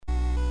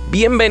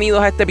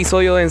Bienvenidos a este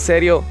episodio de En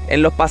Serio.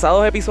 En los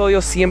pasados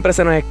episodios siempre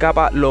se nos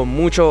escapa lo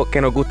mucho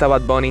que nos gusta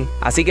Bad Bunny.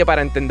 Así que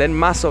para entender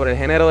más sobre el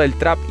género del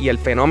trap y el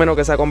fenómeno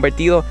que se ha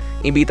convertido,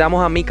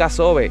 invitamos a Mika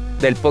Sobe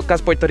del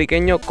podcast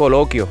puertorriqueño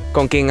Coloquio,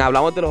 con quien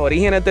hablamos de los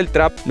orígenes del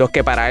trap, los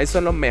que para él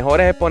son los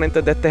mejores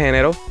exponentes de este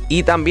género,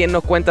 y también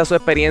nos cuenta su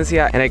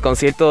experiencia en el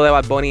concierto de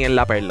Bad Bunny en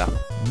La Perla.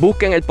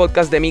 Busquen el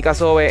podcast de Mika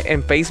Sobe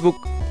en Facebook,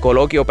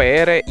 Coloquio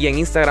PR, y en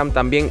Instagram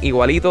también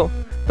igualito,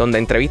 donde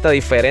entrevista a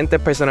diferentes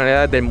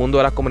personalidades del mundo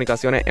de las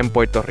comunicaciones en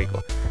Puerto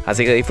Rico.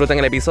 Así que disfruten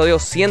el episodio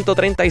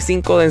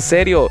 135 de En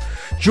Serio.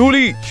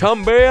 Julie,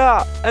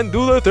 chambea and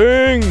do the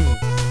thing.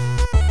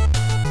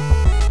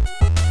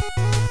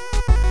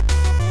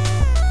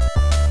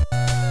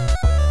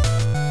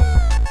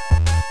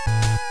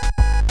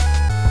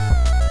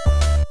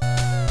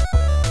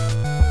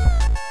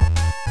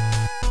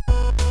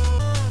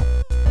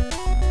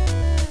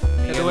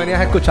 ¿Qué tú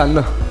venías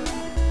escuchando?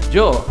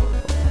 Yo,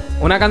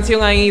 una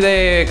canción ahí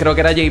de, creo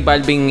que era J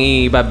Balvin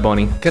y Bad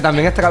Bunny. Que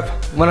también es trap.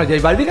 Bueno, J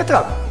Balvin es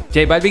trap.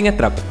 J Balvin es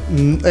trap.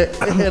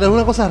 Era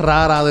una cosa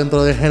rara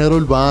dentro del género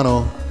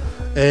urbano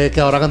que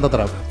ahora canta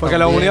trap. Porque También,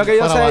 lo único que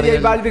yo sé para de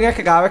J variar. Balvin es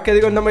que cada vez que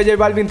digo el nombre de J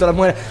Balvin, todas las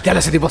mujeres, ya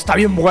ese tipo está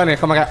bien bueno. Es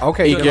como que, ok.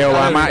 Y que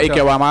Obama,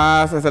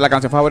 la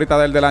canción favorita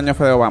del año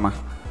fue de Obama.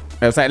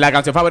 O sea, la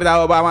canción favorita de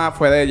Obama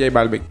fue de J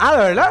Balvin. Ah,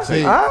 ¿de verdad?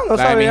 Sí. Ah, no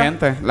La de mi sabía.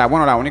 gente. La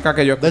única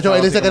que yo De hecho,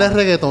 él dice que él es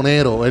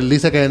reggaetonero. Él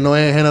dice que no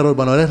es género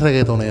urbano, él es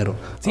reggaetonero.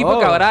 Sí,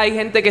 porque ahora hay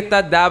gente que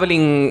está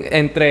dabbling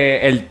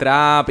entre el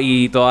trap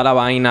y toda la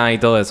vaina y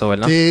todo eso,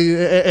 ¿verdad? Sí,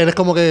 él es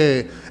como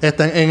que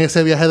está en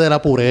ese viaje de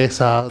la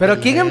pureza. Pero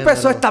del ¿quién género.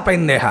 empezó esta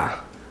pendeja?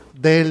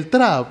 Del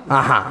trap.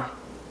 Ajá.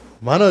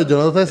 Mano,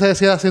 yo no sé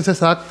si la ciencia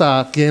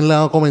exacta quién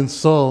la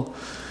comenzó.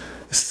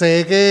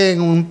 Sé que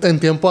en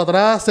tiempo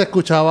atrás se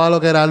escuchaba lo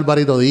que era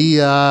Alvarito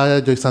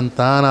Díaz, Joy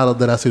Santana, los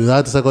de la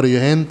ciudad, ese corillo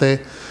de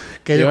gente,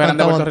 que ellos eran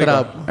de cantaban Puerto Rico.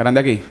 trap. ¿Eran de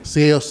aquí?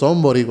 Sí, ellos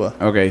son boricuas.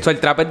 Ok. O sea, el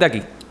trap es de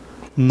aquí.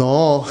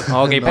 No. Ok, No.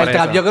 por El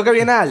trap eso. yo creo que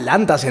viene de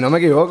Atlanta, si no me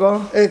equivoco.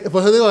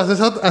 Por eso digo, a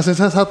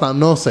ciencia exacta,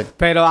 no sé.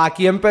 Pero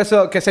aquí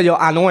empezó, qué sé yo,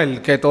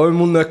 Anuel, que todo el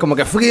mundo es como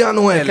que fui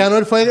Anuel. Es que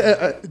Anuel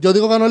fue... yo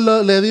digo que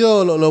Anuel le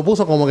dio... Lo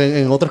puso como que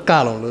en otro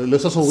escalón. Lo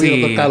hizo subir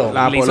otro escalón.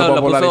 la- lo puso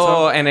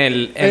popularizó. en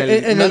el,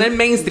 En no el- en el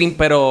mainstream,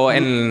 pero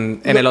en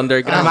el Me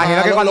underground. Ajá.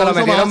 imagino que lo cuando lo, hizo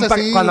metieron más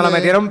accesible. cuando lo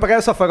metieron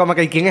preso fue como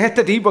que ¿quién es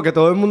este tipo? Que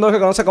todo el mundo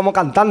reconoce como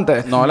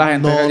cantante. No, la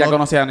gente No, ya no.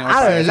 conocía a Anuel.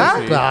 Ah, ¿de verdad?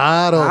 Sí.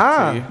 Claro.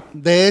 Ah. Sí.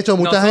 De hecho,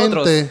 mucha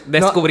Nosotros gente...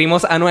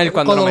 descubrimos a Anuel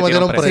cuando lo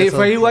metieron preso. Sí, preso.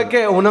 fue igual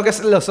que uno que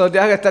los otros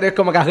días arrestaron. Es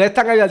como que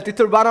arrestan al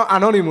artista urbano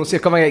Anonymous. Y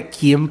es como que,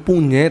 ¿quién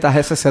puñetas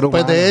es ese ser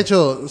humano? Pues de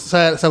hecho, o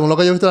sea, según lo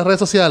que yo he visto en las redes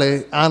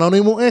sociales,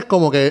 Anonymous es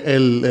como que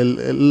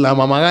la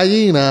mamá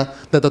gallina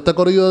de todo este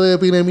corillo de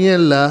pine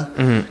mierda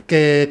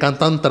que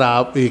cantan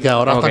trap y que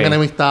ahora Ok. están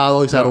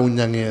enemistados y se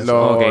aruñan y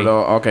eso.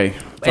 Ok.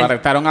 Se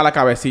arrestaron a la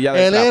cabecilla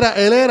de Él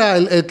era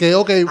el que,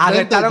 ok, vente,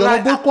 Arrestaron yo a-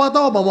 los busco a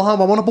todos,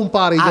 vámonos para un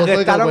party. Yo soy que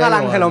Arrestaron al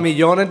puedo, Ángelo vale.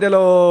 millones de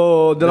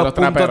los puntos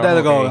traperos, de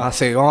ok. droga.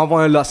 Sí, vamos a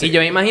ponerlo así. Y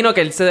yo me imagino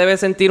que él se debe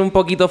sentir un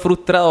poquito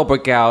frustrado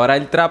porque ahora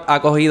el trap ha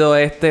cogido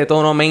este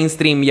tono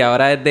mainstream y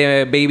ahora es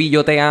de baby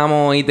yo te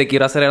amo y te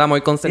quiero hacer el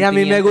amor con Y a mí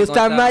me sentimiento y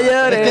gustan con esta-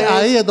 mayores. Es que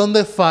ahí es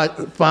donde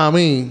para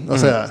mí, o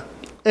sea,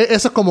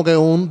 eso es como que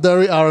un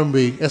dirty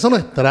R&B. Eso no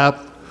es trap.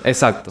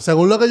 Exacto.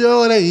 Según lo que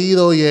yo he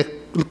leído y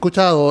he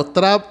escuchado,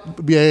 trap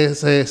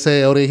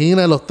se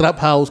origina en los trap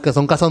house, que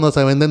son casas donde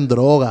se venden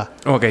droga.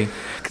 Ok.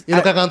 Y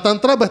los que cantan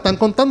trap están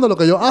contando lo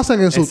que ellos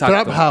hacen en su Exacto.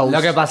 trap house.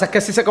 Lo que pasa es que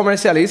si se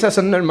comercializa,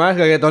 eso es normal.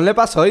 El reggaetón le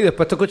pasó y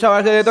después tú escuchabas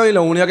el reggaetón y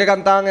lo único que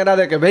cantaban era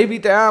de que baby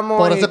te amo.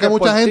 Por y eso es que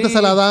mucha gente ti.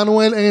 se la da a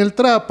Anuel en el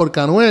trap, porque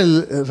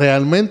Anuel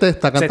realmente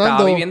está Se cantando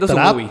estaba viviendo su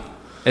trap. movie.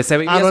 Ese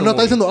vivía Anuel su no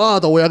está movie. diciendo,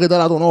 te voy a quitar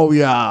a tu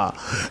novia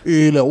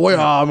y le voy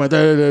a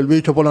meter el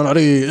bicho por la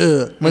nariz.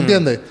 ¿Me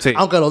entiendes? Sí.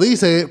 Aunque lo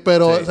dice,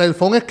 pero Sí. el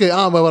fondo es que,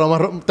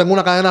 tengo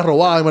una cadena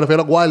robada y me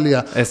refiero a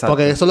guardia. Exacto.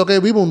 Porque eso es lo que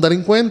vive un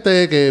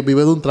delincuente que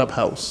vive de un trap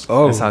house.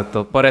 Oh.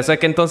 Exacto. Por eso es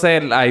que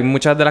entonces hay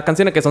muchas de las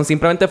canciones que son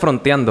simplemente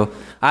fronteando.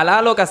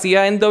 A lo que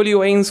hacía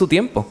NWA en su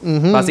tiempo.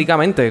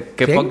 Básicamente.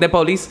 Que ¿Quién? Fuck the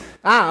Police.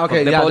 Ah, ok,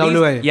 Fuck the ya, Police.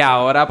 WA. Y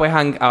ahora pues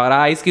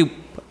ahora Ice Cube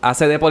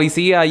hace de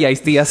policía y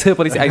Ice-T hace de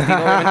policía. Ice-T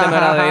obviamente no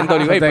era de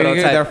NWA, pero... o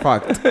sea, They're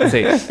fucked.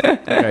 sí.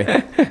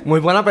 Ok. Muy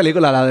buena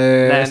película, la La de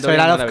de Straight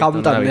no la Out he of visto, no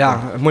Compton. la he Ya,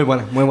 visto. es muy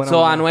buena, muy buena.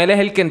 So, Anuel es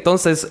el que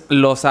entonces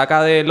lo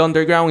saca del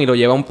underground y lo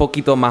lleva un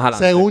poquito más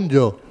adelante. Según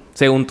yo.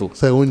 Según tú.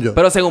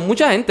 Pero según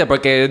mucha gente,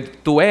 porque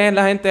tú ves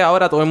la gente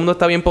ahora, todo el mundo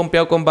está bien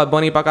pompeado con Bad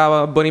Bunny para acá,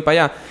 Bad Bunny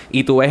para allá.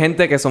 Y tú ves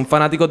gente que son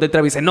fanáticos del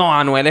trap y dicen, no,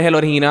 Anuel es el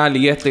original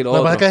y esto y lo Lo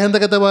que pasa otro. es que hay gente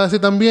que te va a decir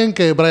también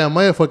que Brian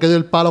Mayer fue el que dio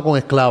el palo con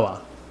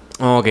Esclava.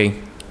 Ok.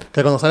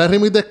 Que cuando sale el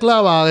remix de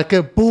Esclava, es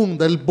que ¡pum!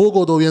 Del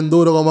buco tú bien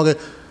duro, como que...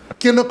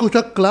 ¿Quién no escuchó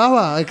a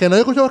Esclava? El que no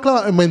escuchó a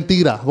Esclava es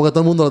mentira, porque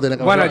todo el mundo lo tiene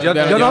que Bueno,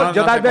 escuchar.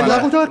 yo tal vez... ¿No la has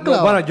escuchado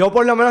Esclava? Bueno, yo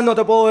por lo menos no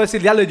te puedo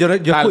decir, diablo, yo no he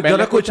Tal vez escuchado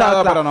la he escuchado,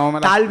 Esclava. pero no me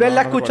la- Tal vez no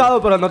la he me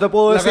escuchado, pero no te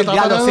puedo La que decir, estaba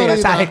diablo, sí, hablando esa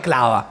es ahorita.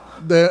 Esclava.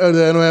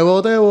 De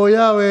nuevo te voy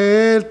a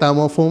ver.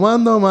 Estamos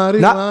fumando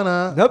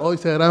marihuana. Nope. Hoy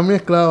serás mi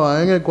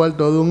esclava en el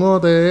cuarto de un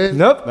hotel.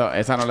 Nope. No,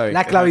 esa no la vi.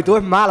 La esclavitud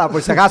es mala,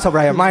 por si acaso,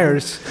 Brian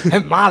Myers.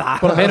 Es mala.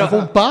 Pero fue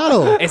un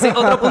paro. Ese es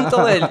otro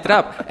punto del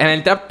trap. En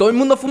el trap todo el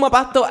mundo fuma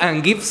pasto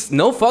and gives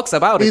no fucks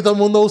about Y it. todo el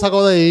mundo usa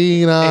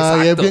codeína.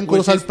 Exacto. Y es bien cool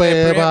Which usar is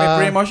pretty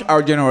pepa. much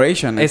our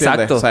generation. ¿entiendes?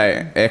 Exacto. O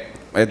sea,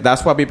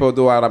 that's what people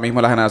do ahora mismo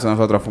la generación de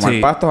nosotros. Fumar Sí.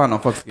 pastos a no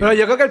fucks. Pero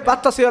yo creo que el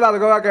pasto ha sido la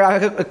droga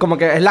que como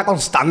que es la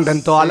constante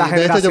en todas Sí, las de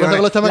hecho, yo generaciones. pienso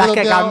que los Las chamaquitos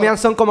que de cambian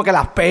son como que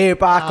las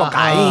pepas, Ajá.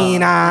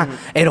 cocaína,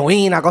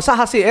 heroína, cosas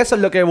así. Eso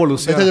es lo que De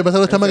evoluciona. hecho, yo pienso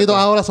que los chamaquitos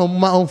ahora son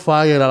más on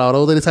fire a la hora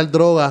de utilizar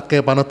drogas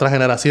que para nuestra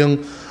generación.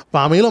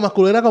 Para mí lo más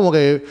cool era como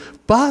que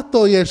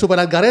pasto y el super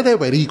algarete de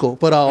perico.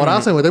 Pero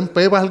ahora se meten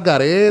pepas al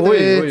garete,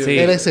 Uy, uy, sí.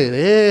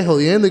 LSD,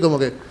 jodiendo y como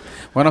que...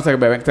 Bueno,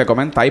 se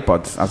comen Tide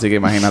Pods, así que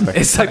imagínate.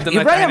 Exacto. ¿Y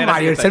nuestra Brian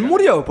generación Myers, está él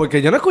murió?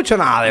 Porque yo no escucho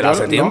nada de él Yo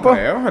hace no tiempo.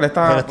 creo, él Pero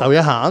está... está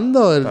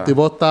viajando, el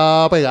tipo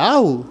está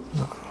pegado.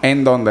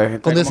 ¿En dónde? Con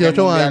Está como que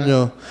 18 mundial.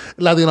 años.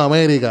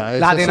 Latinoamérica. Ese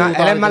Él su es más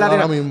target ahora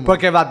latino. mismo.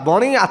 Porque Bad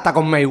Bunny hasta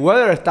con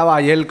Mayweather estaba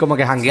ayer como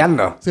que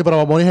jangueando. Sí, pero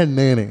Bad Bunny es el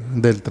nene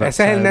del trap.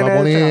 Ese es el ¿sabes? nene Bad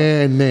Bunny del trap.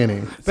 es el nene.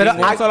 Pero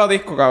Pero un solo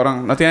disco,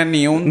 cabrón. No tiene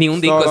ni un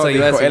disco, solo eso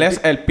iba a decir. Él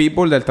es el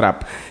people del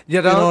trap. Yo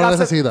Y no tengo lo que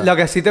necesita. lo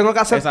que sí tengo que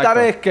aceptar Exacto.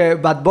 es que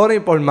Bad Bunny,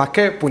 por más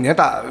que,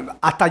 puñeta,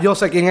 hasta yo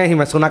sé quién es y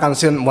me sé una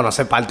canción, bueno,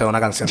 sé parte de una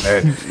canción de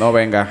él. No,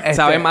 venga.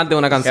 Sabe más de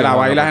una Que canción. la ¿no?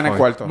 bailas Por en el favor.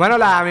 cuarto. Bueno,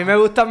 a mí me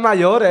gustan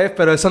mayores,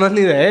 pero eso no es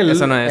ni de él.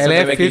 Eso no es, Él eso es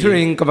es de Becky G.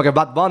 featuring como que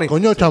Bad Bunny.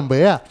 Coño,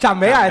 chambea.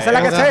 Chambea, esa es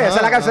la que sé, esa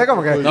es la que sé,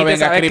 como que... No Y te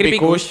venga, sabes Creepy Creepy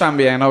Kush Kush.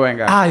 también, no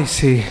venga. Ay,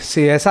 sí,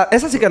 esa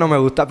sí que no me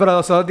gusta. Pero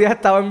los otros días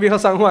estaba en Viejo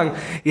San Juan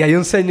y hay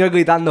un señor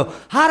gritando,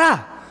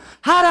 ¡Jara!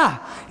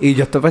 ¡Jara! Y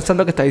yo estoy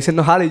pensando que está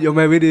diciendo Jara y yo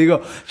me viro y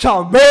digo,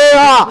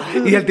 ¡chambea!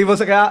 Y el tipo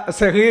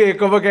se ríe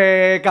como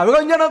que,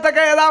 cabrón, ya no te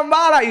quedan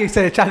balas. Y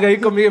se echa a reír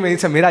conmigo y me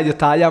dice, mira, yo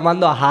estaba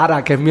llamando a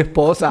Jara, que es mi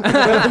esposa.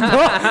 Pero no,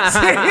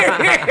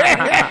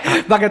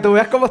 sí. Para que tú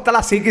veas cómo está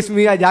la psiquis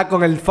mía ya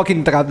con el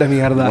fucking trap de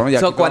mierda. Bueno, ya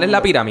So, aquí ¿cuál todo es la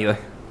el mundo- pirámide?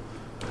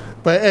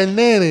 Pues el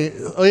nene...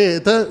 Oye,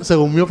 esto es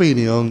según mi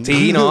opinión.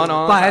 Sí,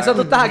 no. Para eso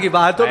tú estás aquí,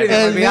 para dar tu opinión.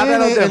 El Olvídate de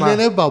los nene, el demás.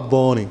 nene es Bad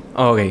Bunny.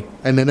 Ok.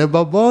 El nene es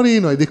Bad Bunny,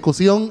 no hay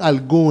discusión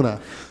alguna.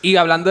 Y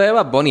hablando de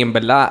Bad Bunny, en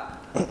verdad,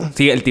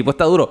 sí, el tipo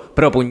está duro,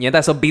 pero puñeta,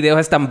 esos videos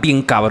están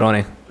bien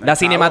cabrones. La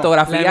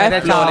cinematografía Le mete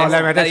es chavo, flores,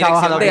 le mete la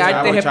chavos a lo dirección de que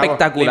arte es Chavo, La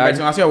espectacular.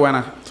 inversión ha sido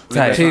buena.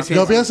 sea, Sí, sí.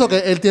 Yo pienso que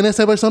él tiene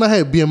ese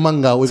personaje bien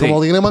mangado. Y Sí.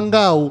 como tiene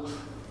mangado,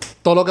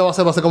 todo lo que va a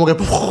ser como que...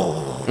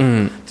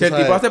 Si el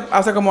tipo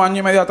hace como año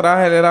y medio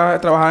atrás,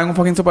 trabajaba en un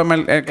fucking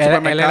supermercado.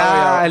 Él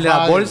era el de la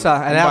Bagger.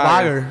 bolsa. Él era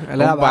bagger.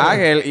 Él era Un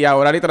bagger. Y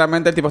ahora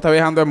literalmente el tipo está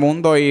viajando el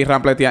mundo y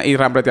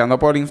rampleteando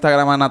por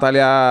Instagram a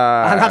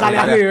Natalia... A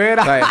Natalia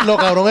Rivera. ¿sabes? Lo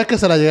cabrón es que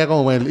se la llegue a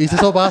comer. Y si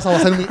eso pasa, va a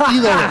ser mi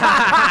ídolo.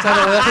 O sea,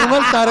 le voy a hacer un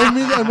altar en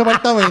mi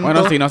apartamento.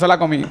 Bueno, si no se la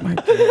comí.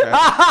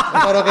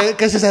 Pero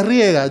que si se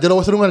riega, yo le voy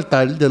a hacer un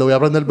altar. Yo lo voy a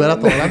aprender velas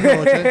todas las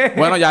noches.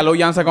 Bueno, ya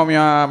Luyan se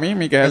comió a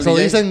Mimi, que es el Eso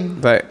DJ. dicen.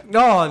 Sí.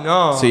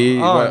 No. Sí,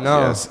 Oh, bueno,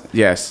 no.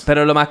 yes.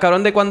 Pero lo más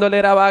cabrón de cuando él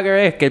era bagger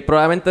es que él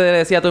probablemente le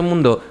decía a todo el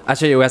mundo,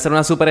 yo voy a ser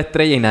una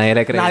superestrella y nadie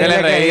le creía. Nadie Se le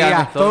le reía.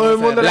 creía. Todo el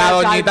mundo le La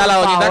decía, doñita, "Ay,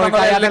 por favor, cuando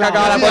cállate le la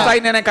sacaba la boca". cosa,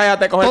 ay, nene,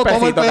 cállate, coge el Toma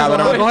pesito,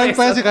 cabrón. Coge el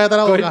peso y cállate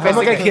la boca.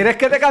 Como que quieres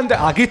que te cante.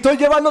 Aquí estoy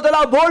llevándote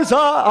la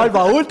bolsa. Al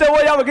baúl te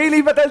voy a abrir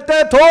y meterte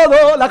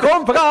todo. La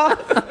compra.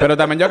 Pero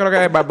también yo creo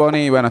que Bad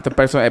Bunny, bueno,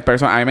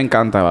 a mí me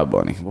encanta Bad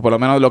Bunny. Por lo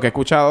menos lo que he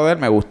escuchado de él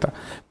me gusta.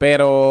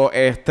 Pero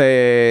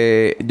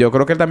yo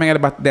creo que él también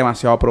es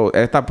demasiado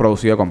él está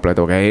producido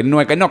completo, que él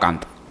no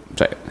canta. O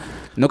sea,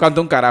 no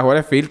canta un carajo, él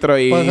es filtro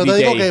y Por eso te DJ.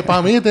 digo que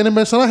para mí tiene un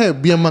personaje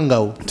bien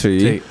mangado.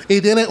 Sí. Y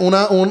tiene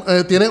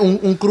tiene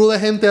un crew de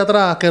gente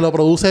atrás que lo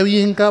produce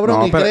bien, cabrón,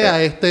 No, y pero,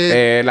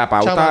 crea la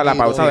pauta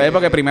chamaquito. de él,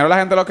 porque primero la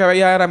gente lo que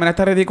veía era, mira,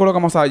 este ridículo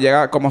como se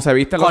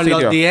viste en los Con los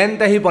sitios.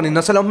 dientes y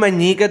poniéndose los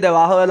meñiques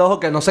debajo del ojo.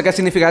 Que no sé qué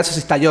significa eso. Si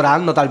está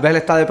llorando. Tal vez él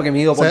está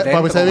deprimido por dentro.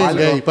 Para mí se ve o bien algo.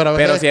 gay, pero a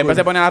veces Pero es siempre cool.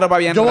 se ponía la ropa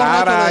bien Yo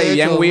borracho, rara de y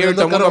bien hecho, weird. viendo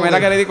Todo el mundo, Karol mira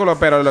G. qué ridículo.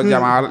 Pero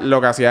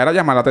lo que hacía era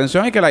llamar la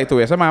atención y que la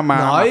tuviese más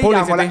No, y,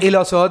 publicity. y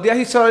los otros días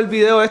hizo el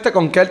video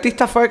 ¿con qué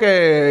artista fue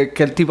que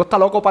el tipo está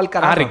loco para el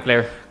carajo? Ric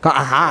Flair.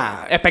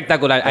 Ajá.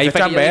 Espectacular. Ahí Ese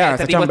fue que yo dije, chambea,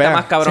 este ese tipo está chambea.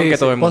 más cabrón Sí, que sí.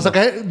 todo el Por mundo.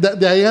 eso que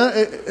de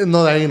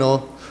ahí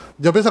no.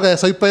 Yo pienso que de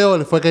Soy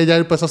Peor fue que ya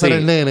empezó a ser Sí.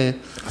 el nene.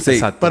 Sí.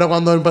 Exacto. Pero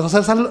cuando empezó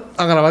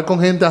a grabar con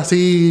gente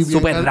así... bien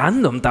Súper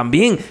random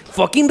también.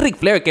 Fucking Ric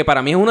Flair, que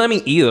para mí es uno de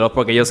mis ídolos,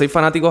 porque yo soy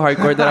fanático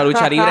hardcore de la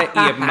lucha libre y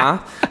es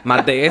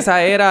más de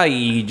esa era.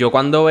 Y yo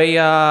cuando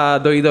veía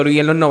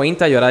WWE en los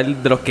 90, yo era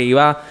de los que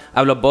iba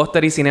a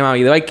Blockbuster y Cinema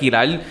Video a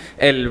alquilar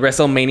el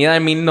WrestleMania de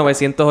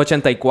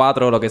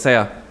 1984 o lo que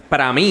sea.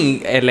 Para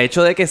mí, el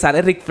hecho de que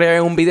sale Ric Flair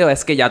en un video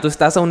es que ya tú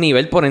estás a un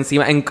nivel por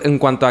encima en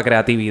cuanto a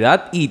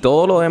creatividad y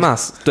todo lo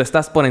demás. Tú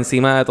estás por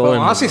encima de todo el No,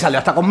 mundo. si salió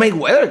hasta con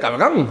Mayweather,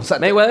 cabrón. O sea,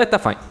 Mayweather está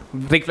fine.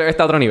 Ric Flair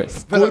está a otro nivel.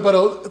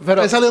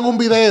 Pero él salió en un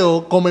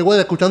video con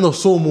Mayweather escuchando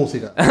su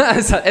música.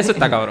 Eso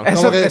está cabrón.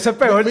 Eso es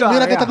peor Mira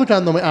todavía. que está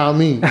escuchándome a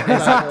mí.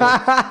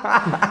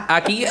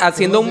 Aquí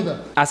haciendo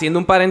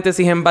un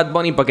paréntesis en Bad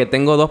Bunny porque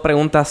tengo dos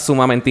preguntas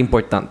sumamente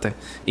importantes.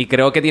 Y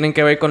creo que tienen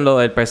que ver con lo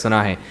del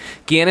personaje.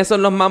 ¿Quiénes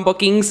son los Mambo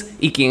Kings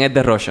y quién es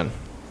The Russian?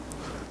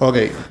 Ok.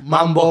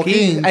 Mambo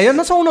King. Ellos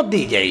no son unos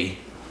DJ.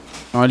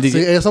 No, el Sí,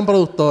 DJ. ellos son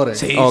productores.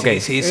 Sí, Ok.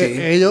 sí.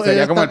 Ellos,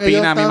 Sería como el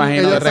Pina, me imagino,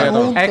 ellos de están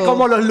reggaetón. juntos. Es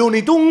como los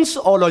Looney Tunes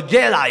o los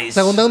Jedi.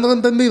 Según tengo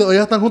entendido,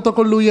 ellos están juntos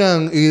con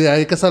Luyan y de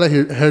ahí que sale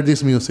Hear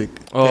This Music,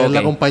 que es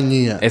la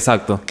compañía.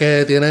 Exacto.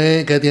 Que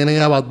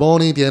tiene a Bad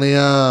Bunny, tiene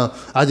a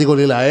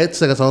Gigolo y la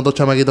Etze, que son dos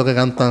chamaquitos que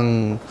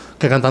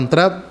cantan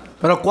trap.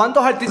 Pero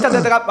 ¿cuántos artistas de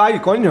trap hay,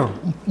 coño?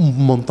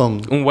 Un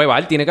montón. Un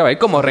hueval tiene que haber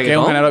como Que es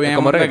reggaetón. un género bien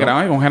como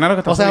reggaetón. un género que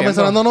está O sea, subiendo.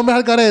 mencionando nombres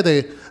al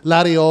carete,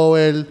 Larry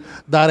Over,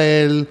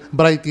 Darel,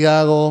 Bray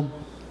Thiago,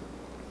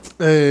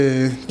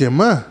 ¿quién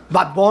más?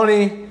 Bad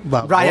Bunny,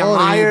 Bad Brian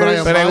Bunny,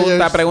 Myers. Brian-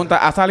 Myers. Pregunta.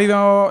 ¿Ha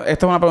salido...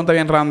 Esto es una pregunta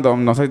bien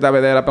random. No sé si te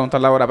debería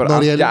preguntarla ahora. Pero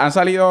Noriel. ya han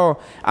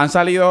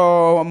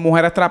salido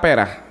mujeres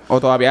traperas. ¿O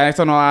todavía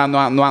esto no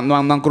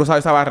han cruzado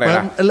esa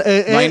barrera? Bueno,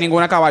 no hay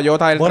ninguna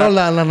caballota del Bueno,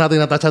 trap. las Nati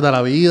Natachas de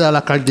la vida,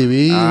 las Cardi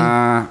B.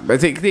 Ah,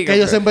 sí, Que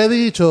yo siempre he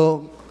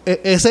dicho,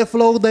 ese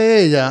flow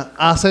de ella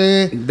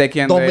hace ¿De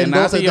quién?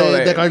 2012 ¿De Nati o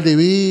de- de Cardi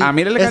B. A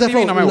mí el de Ese Cardi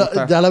B no me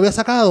gusta. ya la había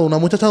sacado una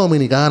muchacha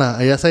dominicana.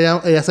 Ella se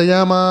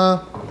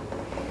llama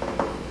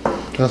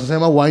no se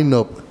llama Wind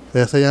Up.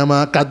 Ella se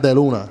llama Cat de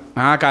Luna.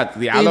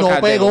 Diablo, Y no Cat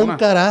de pegó Luna. un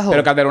carajo.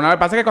 Pero Calderona, me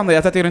pasa que cuando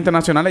ella se tiró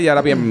internacional, ella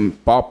era bien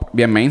pop,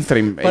 bien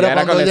mainstream. Pero Ella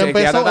era cuando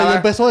ella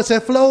empezó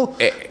ese flow,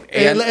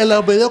 en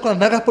los videos con las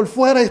nalgas por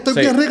fuera, y estoy Sí.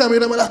 bien rica,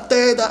 mírame las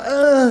tetas.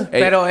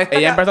 Pero esta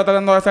ella empezó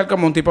tratando de hacer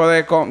como un tipo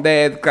de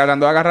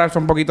tratando de agarrarse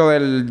un poquito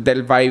del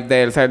vibe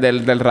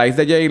del raíz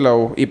de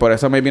J-Lo y por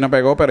eso maybe no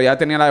pegó, pero ya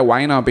tenía la de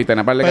Wine Up y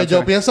tenía par de Pues yo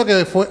canciones. pienso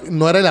que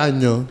no era el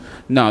año.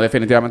 No,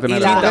 definitivamente no Y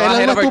era. la- Es la Ahead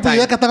misma of her estupidez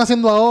time. que están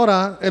haciendo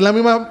ahora. Es la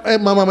misma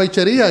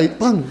mamamechería y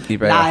 ¡pam! Y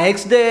pegó. La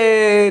ex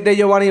de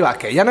Giovanni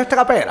Vázquez, ella no es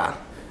trapera.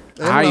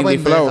 Es una Indie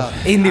pendeja. Flow.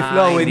 Indie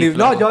Flow, Indie Indie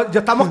Flow. No, yo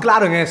estamos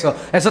claros en eso.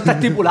 Eso está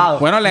estipulado.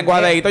 Bueno, el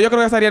lenguadeíto yo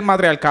creo que sería el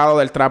matriarcado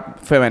del trap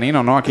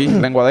femenino, ¿no? Aquí,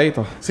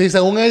 lenguadeíto. Sí,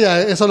 según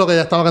ella, eso es lo que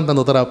ella estaba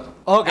cantando trap.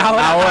 Ok.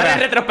 Ahora en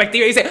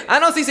retrospectiva dice,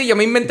 no, sí, yo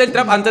me inventé el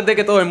trap antes de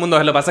que todo el mundo,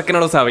 lo que pasa es que no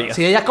lo sabía.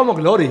 Si ella es como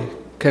Glory,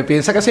 que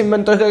piensa que se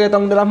inventó el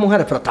reggaetón de las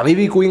mujeres, pero está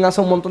B.B. Queen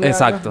hace un montón de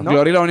Exacto. años. ¿no?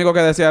 Glory lo único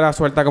que decía era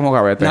suelta como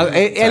gavete.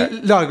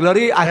 No,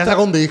 Glory Ella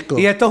sacó un disco.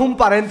 Y esto es un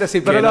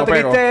paréntesis, pero Que lo no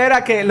triste pegó.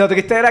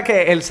 era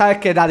que él sabe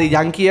que Daddy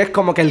Yankee es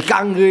como que el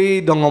Cangri,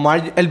 Don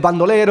Omar el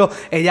bandolero,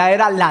 ella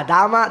era la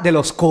dama de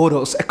los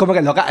coros. Es como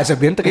que loca, eso es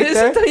bien triste.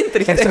 Eso está bien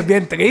triste. Eso es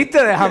bien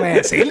triste, déjame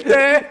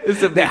decirte. Eso es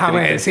bien déjame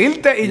triste.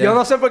 decirte. Y yo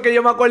no sé por qué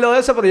yo me acuerdo de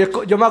eso,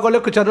 pero yo me acuerdo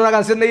escuchar una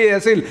canción de ella y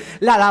decir,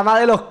 la dama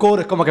de los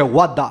coros, como que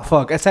what the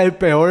fuck, ese es el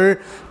peor,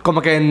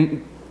 como que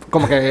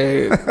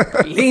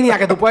línea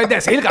que tú puedes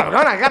decir,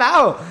 cabrona, ¿qué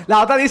carajo?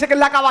 La otra dice que es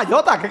la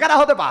caballota, ¿qué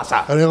carajo te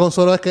pasa? El único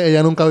consuelo es que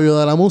ella nunca vivió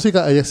de la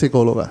música, ella es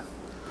psicóloga.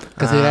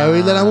 Que si llega a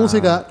vivir de la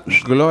música,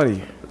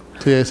 Glory.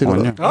 sí, ella es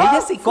psicóloga. Coño. Ella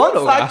es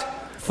psicóloga.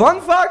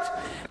 Fun fact.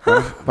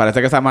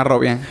 Parece que se amarró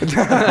bien.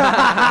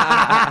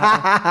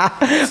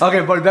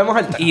 Ok, volvemos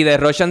al tema. Y The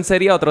Russian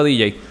sería otro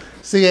DJ.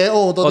 Sí, es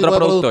otro tipo de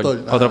productor.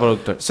 Otro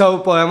productor.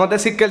 So, podemos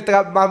decir que el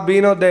trap más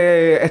vino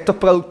de estos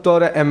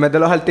productores en vez de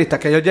los artistas,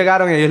 que ellos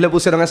llegaron y ellos le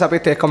pusieron esa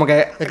pista y es como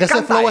que... Es que ese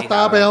canta flow ahí,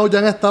 estaba cabrón. pegado ya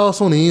en Estados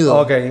Unidos.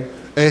 Ok.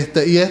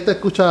 Y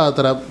escucha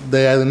trap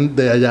de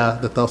allá,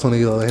 de Estados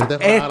Unidos, de gente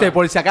rara.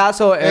 Por si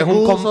acaso, es un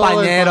Uso,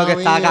 compañero que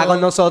está acá amigo.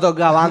 con nosotros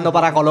grabando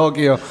para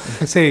coloquio.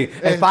 Sí,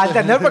 es para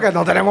entender porque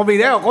no tenemos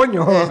video,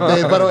 coño.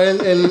 Pero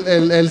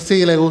él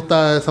sí le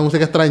gusta esa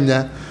música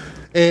extraña.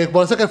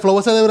 Por eso que el flow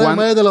ese de Brian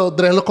Myers de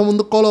los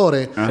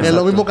colores es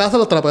lo mismo que hacen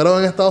los traperos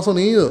en Estados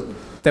Unidos.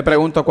 Te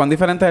pregunto, ¿cuán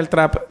diferente es el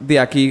trap de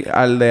aquí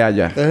al de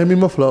allá? Es el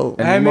mismo flow.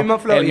 Es el mismo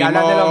flow, y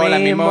hablan de lo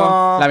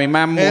mismo. La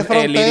misma Es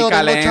fronteo, lírica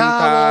tengo lenta,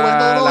 chavo,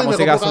 vendo droga la y me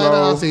música compro cadenas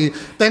slow. así.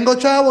 Tengo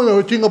chavo y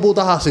me chingo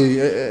putas así.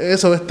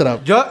 Eso es trap.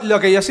 Lo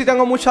que yo sí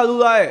tengo mucha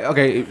duda es... Ok,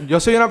 yo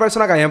soy una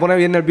persona que a mí me pone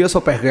bien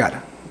nervioso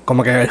pescar.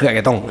 Como que el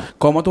reggaetón.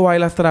 ¿Cómo tú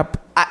bailas trap?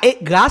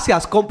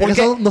 Gracias, porque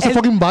eso no se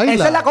fucking baila.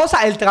 Esa es la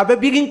cosa, el trap es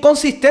bien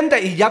inconsistente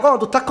y ya cuando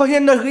tú estás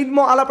cogiendo el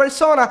ritmo a la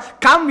persona,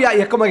 cambia y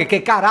es como que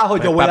 ¿qué carajo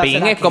yo voy a hacer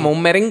Papín es aquí? como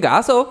un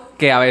merengazo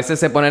que a veces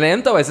se pone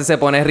lento, a veces se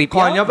pone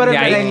ripiado. Coño, pero Y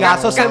el ahí-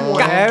 merengazo se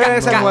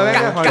mueve, se mueve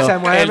mejor, se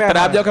mueve El mejor.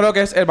 trap yo creo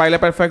que es el baile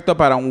perfecto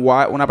para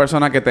una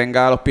persona que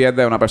tenga los pies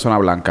de una persona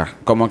blanca.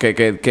 Como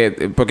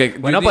porque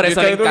Bueno, por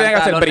eso le tú tienes que encanta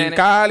a hacer los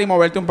brincar y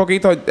moverte un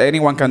poquito.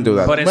 Anyone can do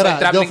that. Por eso el Mira,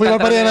 trap yo le fui al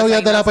encanta party de los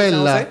Navidad de la nenes,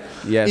 Perla.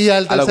 Yes. Y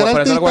al A lo- tercer por eso lo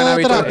artista pueden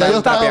de trap, habituar, ya yo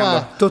está estaba.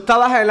 tapeando. Tú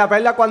estabas en la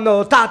perla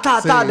cuando ta,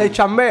 Sí. le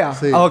chambea.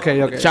 Sí. Ok.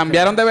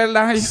 ¿Chambearon de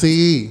verdad?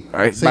 Sí.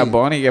 Ay, sí. Bad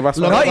Bunny, ¿qué pasó?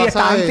 Lo No, que y pasa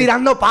estaban es-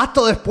 tirando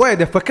pasto después.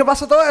 Después que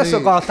pasó todo eso,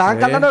 Sí. cuando estaban Sí.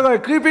 cantando con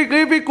el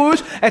creepy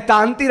kush,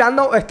 estaban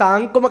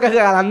como que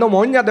regalando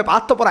moñas de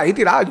pasto por ahí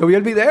tiradas. Yo vi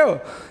el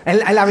video.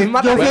 En la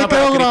misma Yo tarde. fui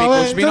pero que lo Creepy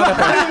grabé. Kush vino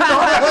después.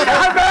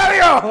 ¿En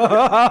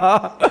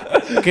serio?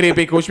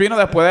 Creepy Kush vino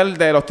después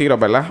de los tiros,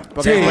 ¿verdad?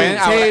 Porque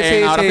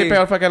Sí, ahora sí. sí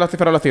peor fue que los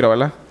fueron los tiros,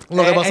 ¿verdad?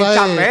 Lo que pasa en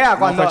chambea, es...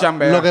 cuando... fue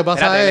chambea. Lo que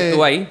pasa Espérate, él es...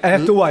 estuvo ahí. Él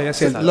estuvo ahí, es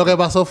cierto. Lo que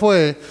pasó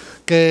fue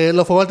que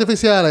los fuegos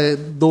artificiales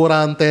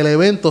durante el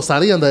evento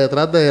salían de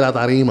detrás de la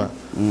tarima.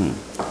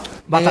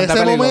 Bastante en ese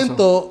peligroso.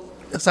 momento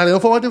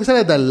salieron fuegos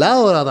artificiales del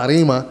lado de la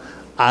tarima.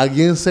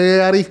 Alguien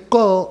se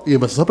ariscó y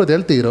empezó a sopletear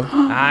el tiro.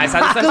 Ah, eso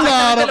es Claro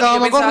exactamente que lo que yo vamos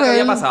a pensaba que correr.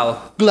 había pasado.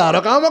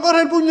 Claro que vamos a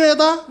correr,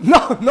 puñeta.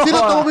 No, no. Si no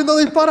estamos viendo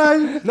disparar.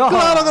 No.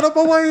 Claro que no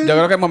podemos ir. Yo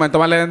creo que el momento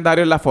más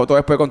legendario es la foto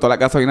después con todas las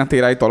gasolinas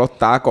tiradas y todos los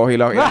tacos y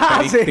las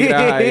pelis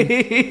tiradas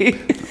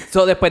ahí.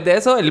 So, después de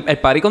eso, el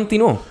party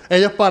continuó.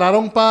 Ellos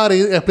pararon para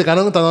y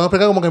trataron de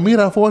explicar como que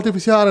mira, fuegos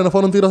artificiales, no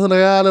fueron tiros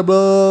reales, bla,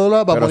 bla,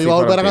 bla. Pero Vamos sí iba a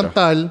volver a fueron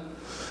cantar.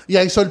 Y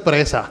hay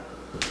sorpresa.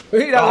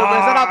 Mira, porque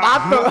ese era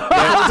Pato.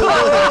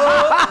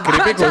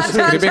 Creepy Kush,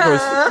 Creepy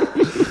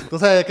Kush.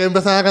 Entonces, que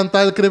empiezan a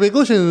cantar Creepy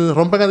Kush y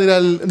rompen a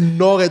tirar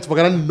nuggets,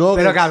 porque eran nuggets.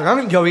 Pero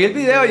cabrón, yo vi el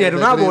video y era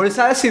una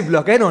bolsa de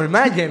Ziploc enorme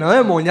lleno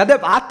de moñas de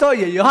pasto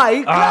y ellos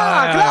ahí,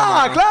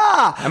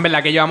 ¡clac! En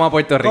verdad que llevamos a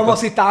Puerto Rico. Como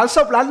si estaban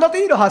soplando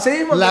tiros así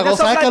mismo. La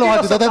cosa es que los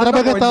artistas de trap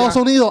en Estados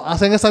Unidos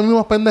hacen esas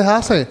mismas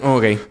pendejaces.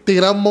 Ok.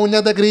 Tiran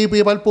moñas de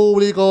creepy para el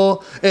público,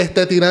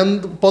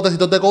 tiran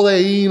potecitos de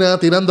codeína,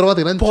 tiran droga,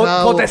 tiran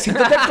chavos.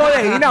 Potecitos de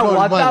codeína,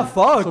 what the Normal,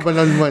 fuck. súper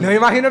normal. No me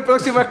imagino el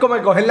próximo es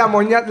como coger la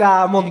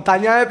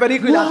montaña de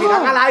perico y la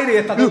tiran al aire y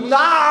está todo...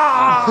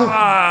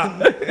 ¡Ah!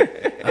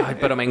 Ay,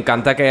 pero me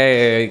encanta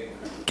que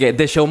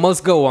the show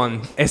must go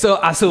on.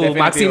 Eso a su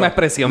Definitivo. máxima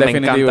expresión.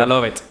 Definitivo. Me encanta,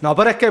 love it. No,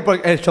 pero es que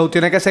el show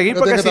tiene que seguir No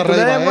porque tiene si que tú le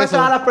estar ready para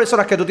demuestras eso. a las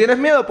personas que tú tienes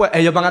miedo, pues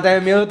ellos van a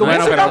tener miedo de tu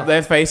Bueno, música. pero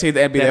let's face it,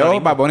 el video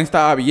Terrorismo. Bad Bunny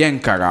estaba bien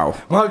cagado.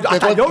 Bueno,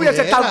 hasta yo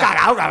hubiese estado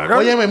cagado, cabrón.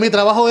 Óyeme, mi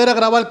trabajo era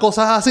grabar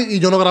cosas así y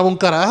yo no grabo un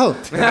carajo.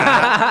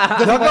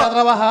 Yo no voy a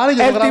trabajar y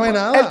yo no grabé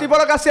nada. El tipo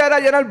lo que hacía era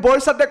llenar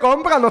bolsas de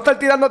compra, no estar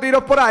tirando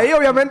tiros por ahí.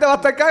 Obviamente va a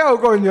estar cagado,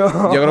 coño.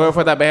 Yo creo que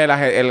fue tal vez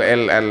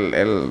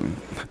el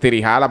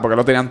tirijala, porque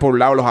lo tenían por un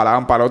lado, lo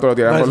jalaban para el otro, lo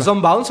tiraban Pero por esos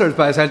son bouncers,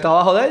 para ese es el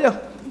trabajo de ellos.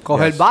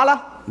 Coger balas.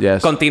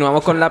 Yes.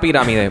 Continuamos con la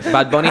pirámide.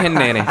 Bad Bunny es el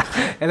nene.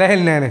 Él es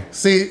el nene.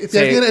 Sí, Sí.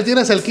 Él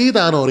tiene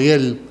cerquita a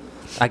Noriel.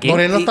 Aquí.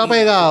 Noriel no está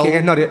pegado. ¿Quién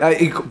es Noriel?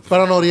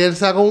 Pero Noriel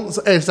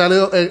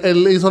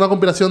él hizo una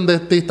compilación de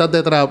artistas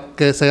de trap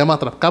que se llama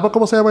Trap Capo,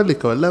 ¿cómo se llama el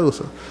disco? ¿Verdad?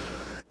 Uso.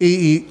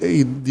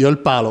 Y dio el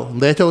palo.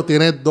 De hecho,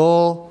 tiene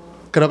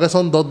creo que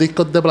son 2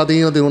 discos de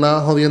platino, tiene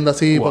una jodienda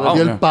así, Wow. porque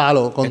dio el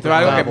palo. Con Esto es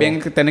algo que Trap bien,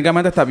 Capo.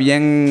 técnicamente está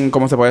bien,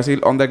 ¿cómo se puede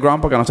decir?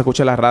 Underground, porque no se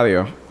escucha en la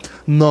radio.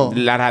 No,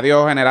 La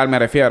radio general me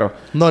refiero.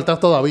 no, el trap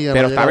todavía.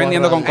 Pero no está llegaba a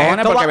vendiendo con radio. cojones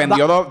Esto porque va-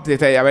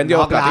 ya vendió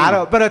No, dos platinos.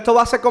 claro, pero esto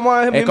va a ser como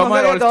el Es mismo como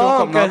el old reggaetón,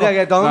 school. que el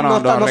reggaetón no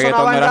reggaetón sonaba no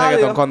en era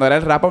reggaetón, radio. cuando era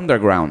el rap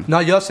underground.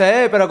 No, yo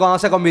sé, pero cuando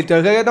se convirtió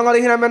el reggaetón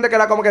originalmente, que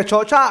era como que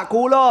chocha,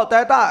 culo,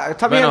 teta,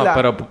 esta Bueno, mierda.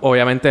 pero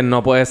obviamente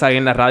no puede salir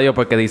en la radio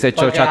porque dice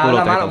Porque chocha culo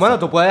habla teta. malo. Bueno,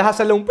 tú puedes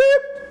hacerle un pip.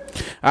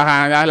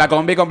 Ajá, la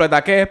combi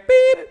completa que es pip,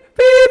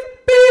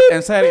 pip, pip.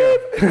 En serio.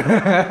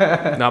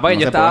 No, porque No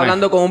yo se estaba pone.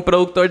 hablando con un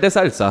productor de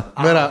salsa.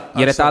 Mira,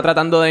 Y él estaba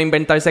tratando de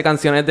inventarse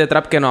canciones de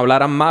trap que no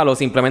hablaran malo,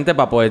 simplemente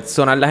para poder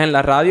sonarlas en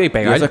la radio y Y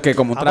pegar. eso es que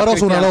como un Ah, trap pero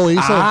Ozuna cristiano. lo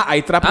hizo. Ah,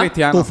 hay trap tu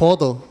cristiano.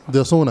 foto de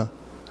Ozuna. Eso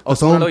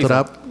Ozuna es lo un hizo.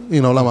 trap y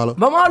no habla malo.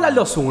 Vamos a hablar de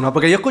Ozuna,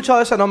 porque yo he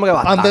escuchado ese nombre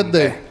bastante.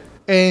 Antes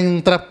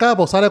en Trap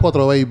Capo sale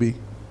 4 Baby.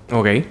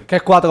 Ok. Que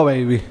es 4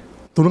 Baby.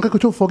 ¿Tú nunca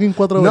escuchado fucking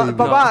 4 Baby? No,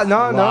 papá,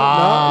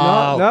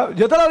 no.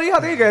 Yo te lo dije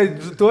a ti, que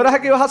tú eras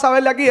el que ibas a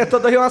saber de aquí.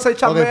 Estos dos iban a ser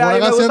Porque fue chambeas una y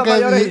me canción gusta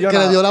mayores y yo que le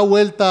nada. dio la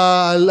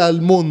vuelta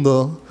al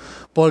mundo.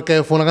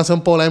 Porque fue una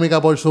canción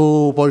polémica por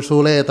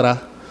su letra.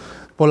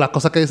 Por las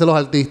cosas que dicen los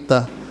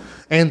artistas.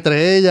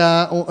 Entre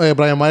ellas,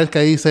 Brian Myers que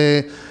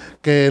dice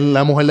que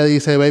la mujer le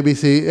dice, baby,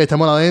 si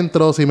échamela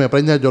adentro, si me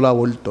preñas yo la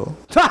aborto.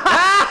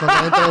 Son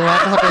entre una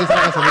cosa que dice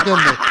la canción, ¿me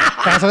entiendes?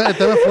 La canción, el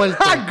tema es fuerte.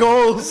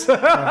 Goals.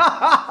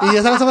 Y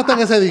esa canción está en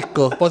ese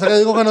disco. Por eso que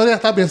digo que Noriel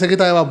está bien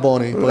cerquita de Bad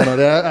Bunny. Porque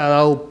Noriel ha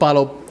dado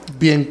palos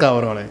bien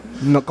cabrones.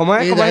 No, ¿cómo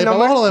es? Y ¿Cómo de es ahí el para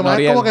nombre? abajo lo demás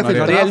Noriel, es como que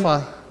Noriel.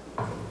 filtrafa.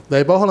 De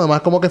ahí para abajo lo demás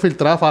es como que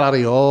filtrafa a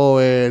Larry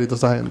Over y toda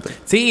esa gente.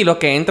 Sí, y los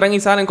que entran y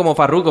salen como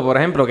Farruko, por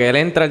ejemplo, que él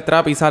entra el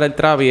trap y sale el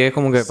trap y es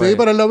como que... Sí, pues,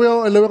 pero él lo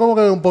vio como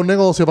que por un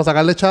negocio para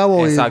sacarle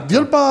chavo Exacto. y dio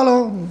el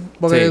palo.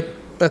 Porque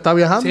Sí. está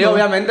viajando. Sí,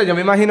 obviamente. Yo me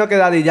imagino que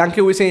Daddy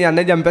Yankee, Wisin y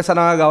Yandel ya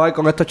empezaron a grabar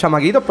con estos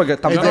chamaquitos porque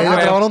están... Yo no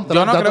grabaron trap,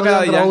 Yo no ya creo que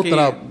todavía Daddy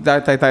grabó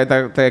Yankee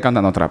trap. esté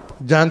cantando trap.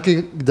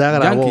 Yankee ya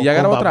grabó. Yankee ya con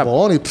grabó Bad trap.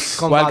 Bunny. Pff,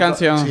 ¿Cuál Bad-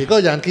 canción? Chico,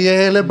 Yankee es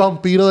el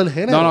vampiro del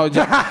género. No,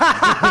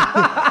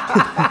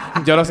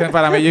 yo lo sé,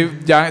 para mí, sí,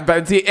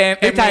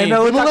 Viste, a mí me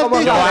Tú gusta no cómo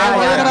lo rapea, digas,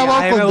 yo he grabado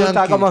a mí me con gusta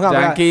Yankee. cómo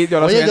rapea. Yankee, yo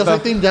lo Oye, siento. yo soy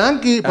Team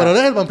Yankee, pero él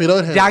es el vampiro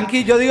del género.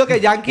 Yankee, yo digo que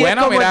Yankee es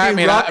como el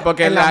D-Rock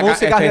porque en la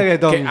música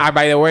reggaetón.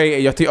 by the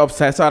way, yo estoy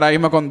obseso ahora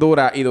mismo con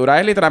Dura. Y Dura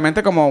es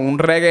literalmente como un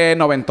reggae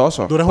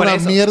noventoso. Tú eres Por una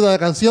eso. mierda de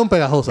canción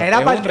pegajosa. Era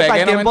Es para un el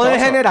reggae tiempo de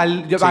noventoso. general.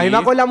 A mí Sí, me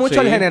acuerda mucho sí.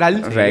 el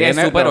general. Reggae es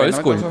súper old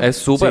school. noventoso. Es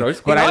súper Sí. old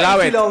school. But I No, love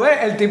y si it. lo ves,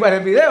 el tipo en el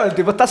video, el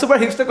tipo está súper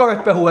hipster con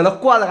espejuelos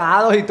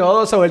cuadrados y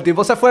todo. So, el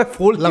tipo se fue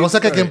full. La cosa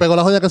es que hipster. quien pegó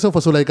la joya canción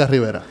fue Zuleika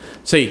Rivera.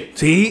 Sí.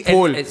 Sí,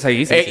 Full.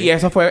 sí, sí. Y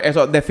eso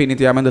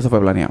definitivamente eso fue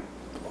planeado.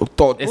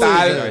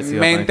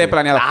 totalmente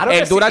planeado. Claro que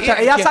El Dura sí.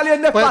 Ella salió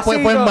en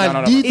Despacito. Pues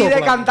maldito. Y de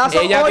plan. cantazo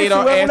ella hoy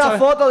tiró sube una eso,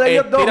 foto de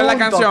ellos dos tira la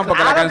juntos. canción,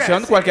 porque la Claro que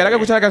canción, sí. cualquiera que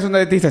escuche la canción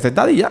de dice, es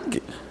Daddy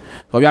Yankee.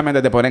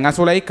 Obviamente te ponen a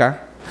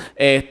Zuleika,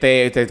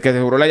 que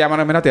seguro le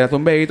llaman, mira, tírate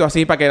un bebito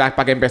así para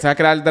que empiece a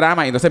crear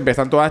drama y entonces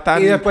empiezan todas estas,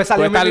 Y después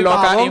salió todas estas Mimi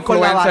locas Pavón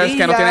con la influencers que no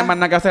varilla. tienen más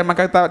nada que hacer más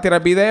que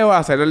tirar videos,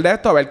 hacer el de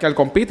esto, a ver que él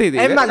compite y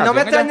Es más, no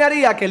me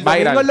extrañaría que el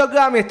domingo en los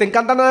Grammy estén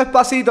cantando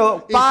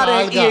Despacito, Y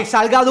paren salga. y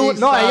salga duro. Y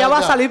No, ella va a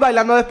salga. salir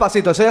bailando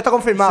Despacito. Eso ya está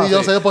confirmado. Sí,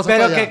 yo sé, pues,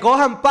 Pero para que allá.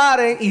 cojan,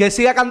 paren y él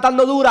siga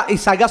cantando dura y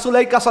salga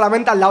Zuleika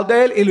solamente al lado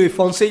de él y Luis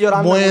Fonsi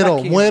llorando. en una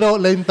esquina. Muero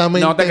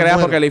lentamente. No te creas,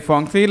 muero. porque Lee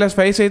Fonsi, let's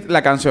face it,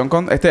 la canción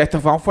con...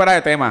 Esto fue fuera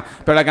de tema.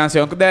 Pero la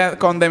canción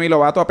con Demi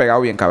Lovato ha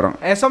pegado bien, cabrón.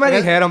 Eso me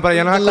dijeron, pero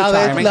yo no la La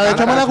escuché. de, me la de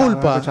encanta, Échame la no la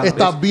culpa escuchaba.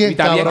 está bien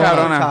Está bien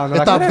cabrona. cabrona.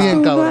 Está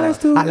bien cabrona.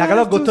 Habla que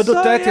los gustos de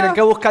ustedes tienen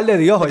que buscar de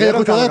Dios. Es que yo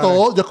escucho de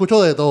todo, yo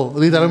escucho de todo,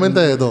 literalmente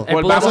de todo.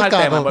 Volvamos Eso al es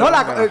tema, caco.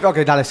 No, ok,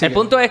 dale, sigue. El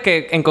punto es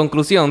que, en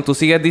conclusión, tú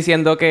sigues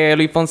diciendo que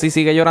Luis Fonsi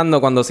sigue llorando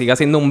cuando sigue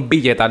haciendo un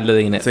billetal de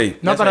dinero. Sí.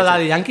 No, eso pero es.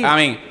 Daddy Yankee. A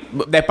mí,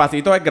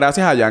 Despacito es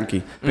gracias a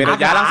Yankee. Pero Ah,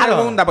 ya la claro.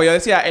 segunda, pues yo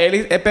decía,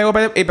 él pegó,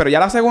 pero ya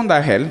la segunda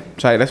es él.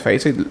 O sea, let's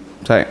face it.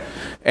 O sea,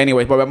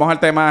 anyways, volvemos al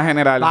tema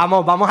general. Vamos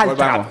al Volvamos,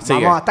 trap.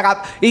 sigue. Vamos a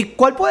trap. ¿Y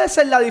cuál puede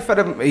ser la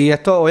diferencia? Y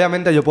esto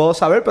obviamente yo puedo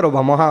saber, pero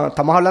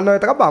estamos hablando de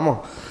trap, vamos.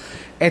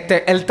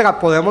 El trap,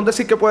 ¿podemos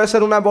decir que puede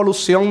ser una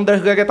evolución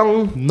del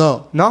reggaetón?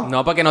 No. ¿No?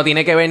 No, porque no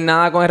tiene que ver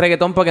nada con el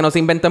reggaetón porque no se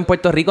inventó en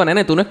Puerto Rico,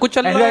 nene. ¿Tú no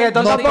escuchas El lo-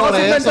 reggaetón No, tampoco por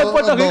se inventó eso, en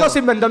Puerto Rico, no. se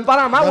inventó en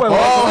Panamá, No, huevón.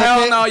 Oh, Es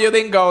hell que- no, you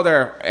didn't go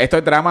there. Esto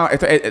es drama.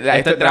 Esto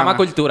es drama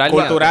cultural,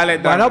 Cultural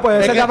es drama. Bueno, puede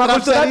Es ser que drama trap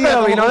cultural, sería pero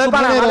como vino un de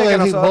Panamá. subgénero de que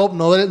del hip nosotros-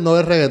 hop, no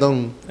del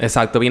reggaetón.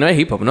 Exacto, vino de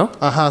hip hop, ¿no?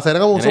 Ajá, será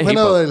como un Tiene hip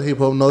subgénero hop. del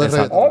hip hop, no del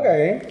Exacto.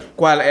 reggaetón. Ok.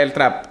 ¿Cuál? El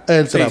trap.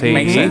 El trap. Sí,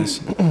 makes Sí.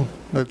 sense.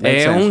 Makes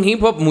Es sense. un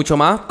hip hop mucho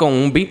más con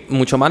un beat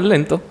mucho más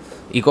lento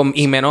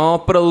y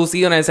menos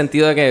producido en el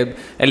sentido de que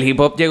el hip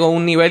hop llegó a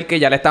un nivel que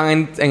ya le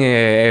están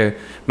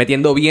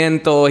metiendo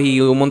vientos y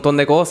un montón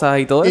de cosas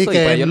y todo Y eso. que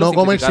pues es ellos lo no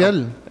simplificaron.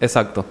 comercial.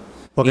 Exacto.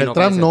 Porque Y el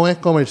trap comercial. no es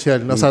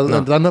comercial. O sea,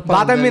 el trap no es para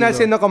Va a terminar venderlo.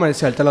 siendo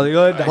comercial, te lo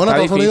digo desde Bueno,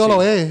 Está Estados Unidos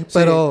lo difícil. es,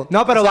 pero...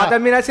 No, pero o sea, va a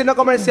terminar siendo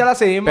comercial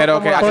así mismo. Pero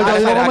como que la Porque salsa.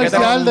 digo ¿a qué te-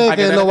 comercial de a qué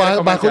que te lo refieres va a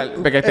comercial?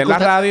 Porque esté en la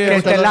radio. Que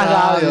esté en la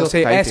radio, sí.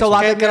 Está Eso va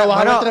a que lo van a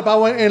bueno, ver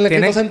trepado en el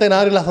tienen- equipo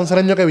centenario y la Sancer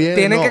el año que viene.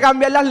 Tienen no. que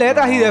cambiar las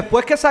letras y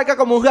después que saca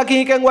como un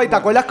Rakim en White, ¿te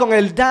acuerdas con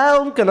el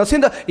down? Que no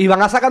siento. Y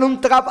van a sacar un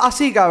trap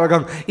así,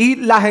 cabrón. Y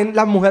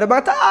las mujeres van a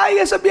estar, ay,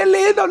 eso es bien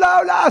lindo,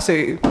 bla, bla,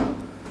 así.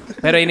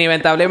 Pero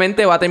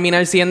inevitablemente va a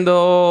terminar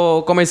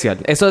siendo comercial.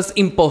 Eso es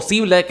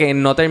imposible que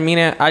no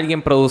termine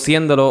alguien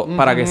produciéndolo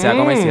para que sea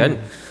comercial.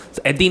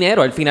 Es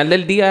dinero. Al final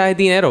del día es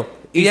dinero.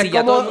 Y Y es si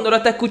ya como- todo el mundo lo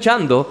está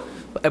escuchando,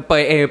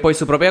 por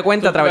su propia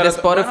cuenta, a través de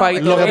Spotify y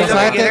Lo todo que Y eso. lo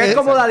pasa que es que quieren es es-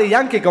 como Daddy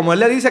Yankee, como él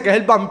le dice que es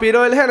el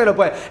vampiro del género,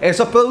 pues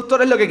esos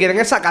productores lo que quieren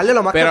es sacarle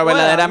lo más Pero que puedan.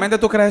 verdaderamente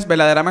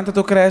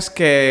tú crees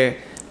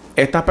que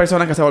estas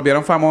personas que se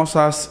volvieron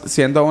famosas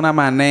siendo una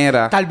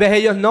manera... Tal vez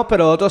ellos no,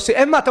 pero otros sí.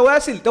 Es más, te voy a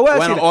decir.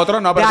 Bueno,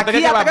 otros no, pero de ¿tú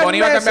crees aquí que a Bad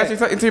Bunny va a 3 cambiar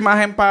meses, su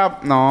imagen para...?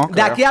 No, de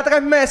creo. aquí a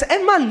 3 meses.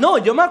 Es más, no.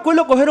 Yo me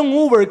acuerdo coger un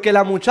Uber que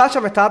la muchacha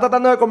me estaba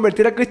tratando de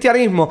convertir al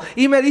cristianismo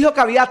y me dijo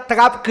que había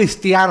trap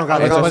cristiano, Vete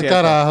cabrón. Eso para es el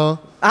cierto. carajo.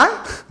 ¿Ah?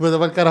 Vete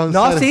para el carajo. en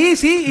No, serio.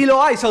 sí, y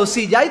lo hay. So,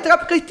 si ya hay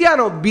trap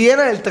cristiano,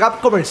 viene el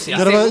trap comercial.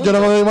 Yo no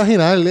me voy a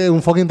imaginar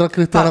un fucking trap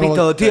cristiano.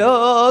 Papito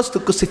Dios,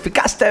 tú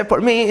crucificaste por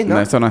mí, ¿no?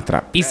 No, eso no es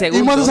trap. Y ¡Y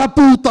segundo, mata esa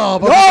puta! ¡Wow,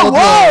 papito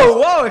Dios!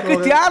 wow! Es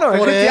cristiano, es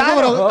Por eso, cristiano.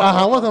 pero,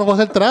 ajá, bueno, no puede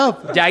ser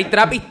trap. ya hay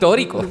trap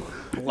histórico.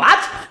 ¿What?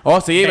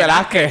 Oh, sí,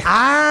 Velázquez.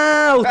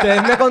 Ah,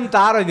 ustedes me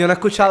contaron, yo no he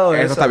escuchado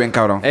eso. Eso está bien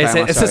cabrón.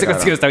 Ese esa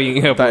canción está bien.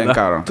 hijo de Está bien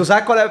puta. cabrón. ¿Tú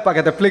sabes cuál es? Para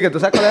que te explique, ¿tú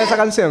sabes cuál es esa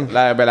canción?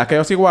 La de Velázquez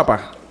yo soy guapa.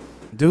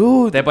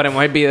 Dude, te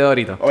ponemos el video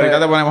ahorita. Ahorita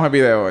te ponemos el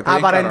video. Está bien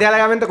Aparente y cabrón.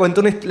 alegadamente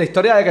cuenta la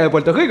historia de que de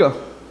Puerto Rico.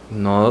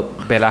 No,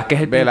 Velázquez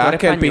es el pintor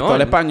Velázquez, el español.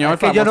 pistola español, Es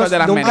que yo famoso no- de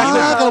las nunca-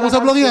 meninas. Ah, que lo puse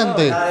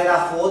blogueante. La de la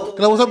foto.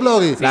 Que lo puse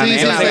bloggy. La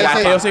nena,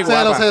 Velázquez, yo soy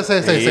guapa.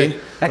 Sí.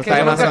 Es que Está yo nunca he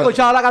demasiado-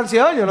 escuchado la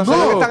canción, yo no sé de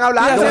qué están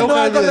hablando. Estoy haciendo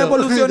algo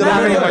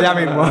revolucionario. Ya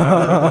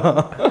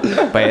mismo.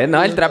 Pues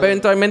no, el trap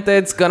eventualmente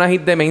it's gonna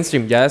hit the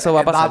mainstream. Ya eso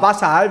va a Va pasar. a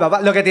pasar, va a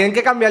pasar. Lo que tienen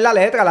que cambiar la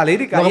letra, la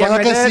lírica. Lo que Y en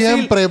pasa es vez que de decir-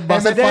 siempre va a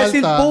en vez de hacer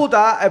decir falta.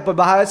 puta, pues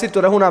vas a decir tú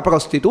eres una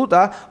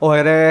prostituta o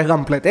eres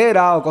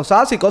gampletera o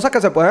cosas así, cosas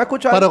que se pueden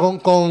escuchar. Pero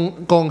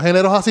con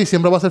géneros así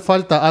siempre va a hacer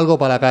falta algo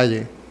para la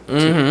calle.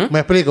 Me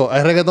explico,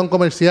 es reggaetón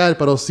comercial,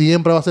 pero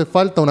siempre va a hacer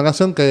falta una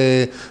canción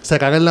que se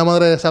cague en la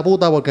madre de esa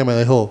puta porque me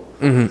dejó.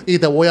 Y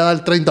te voy a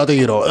dar 30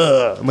 tiros.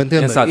 ¿Me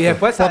entiendes? Exacto. Y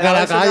después Porque a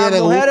la salen calle las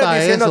le mujeres gusta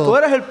diciendo eso. tú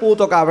eres el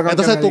puto cabrón. que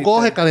Entonces me tú diste".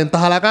 coges,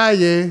 calientas a la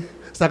calle,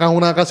 sacas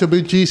una canción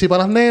bien cheesy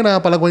para las nenas,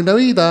 para la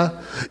guaynavita,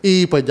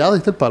 y pues ya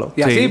diste el palo.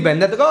 Y así Sí.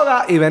 vendes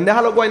droga y vendes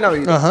a los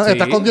guaynabitos. Ajá, Sí.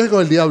 estás con Dios y con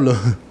el diablo.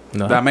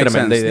 No, That makes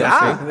tremenda sense. idea.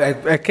 Ah,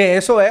 es que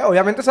eso es.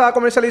 Obviamente se va a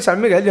comercializar,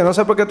 Miguel. Yo no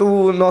sé por qué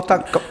tú no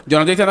estás... Yo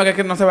no estoy diciendo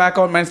que no se va a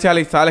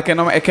comercializar,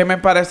 es que me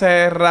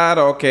parece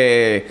raro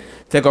que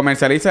se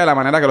comercialice de la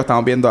manera que lo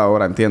estamos viendo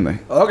ahora, ¿entiendes?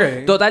 Ok.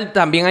 Total,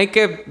 también hay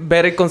que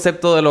ver el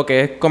concepto de lo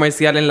que es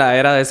comercial en la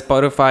era de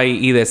Spotify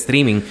y de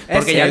streaming.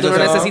 Porque ya tú no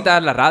cierto.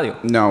 necesitas la radio.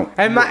 No.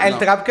 Es más, el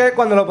trap que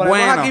cuando lo ponemos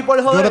Bueno, aquí por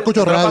Yo no joder... escucho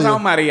Nosotros radio.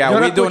 pasamos María. Yo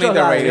no We do escucho need the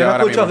radio, radio yo no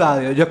ahora escucho mismo.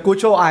 radio. Yo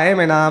escucho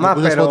AM nada más,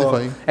 Yo escucho pero...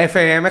 Spotify.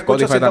 FM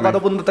escucho Spotify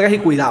 104.3 y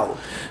cuidado.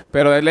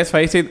 Pero let's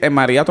face it, en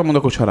María todo el mundo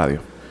escucha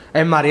radio.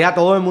 En María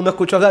todo el mundo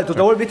escucha radio. Tú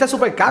te volviste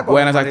súper caco.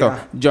 Bueno, en exacto.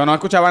 María. Yo no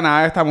escuchaba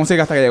nada de esta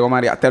música hasta que llegó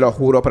María. Te lo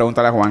juro,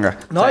 pregúntale a Juanga.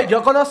 No,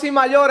 yo conocí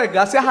mayores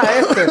gracias a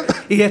este.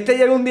 Y este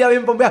llega un día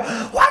bien pompeado.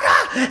 ¡Juaca!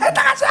 ¡Esta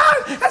canción!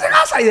 ¡Esa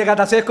cosa! Y de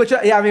cantación escucho.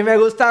 Y a mí me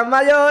gustan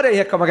mayores. Y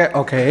es como que,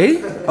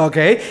 ok.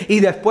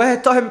 Y después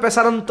estos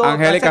empezaron todos.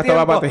 Angélica, ese esto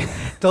va tiempo, para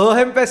ti. Todos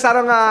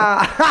empezaron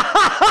a.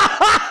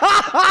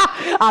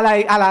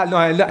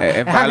 No,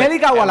 ¿es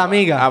Angélica o a la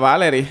amiga? A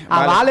Valerie.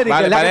 A Valerie,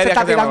 que es la que se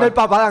está tirando el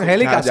papá de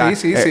Angélica. Ya,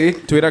 Sí.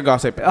 Twitter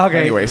gossip. Ok.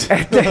 Anyways.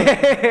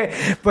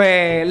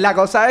 Pues la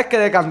cosa es que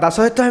de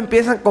cantazos estos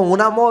empiezan con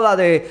una moda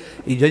de...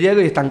 Y yo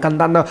llego y están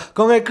cantando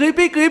con el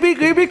creepy,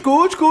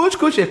 cuch.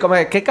 Y es como,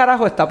 ¿qué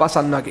carajo está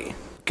pasando aquí?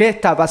 ¿Qué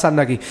está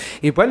pasando aquí?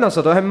 Y pues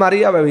nosotros en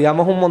María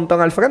bebíamos un montón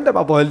al frente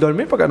para poder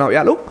dormir porque no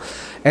había luz.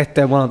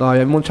 Bueno,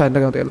 todavía hay mucha gente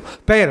que no tiene luz.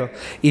 Pero,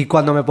 y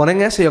cuando me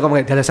ponen eso, yo como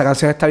que esa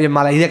canción está bien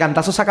mala. Y de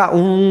cantazo saca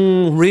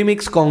un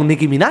remix con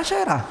Nicki Minaj,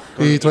 ¿era?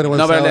 Y 21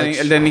 No, pero Savage.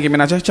 el de Nicki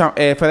Minaj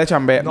fue de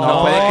Chambea.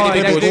 No, fue de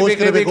era Creepy Kush.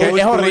 Creepy Que Kush,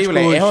 es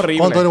horrible, es horrible.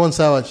 Con 21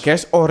 Savage. Que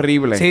es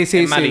horrible. Sí.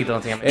 Es malito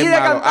siempre. Es Y de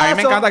malo. A mí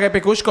me cantazo- encanta que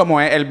Pikush como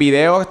es. El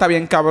video está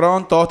bien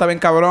cabrón, todo está bien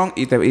cabrón.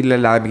 Y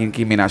la de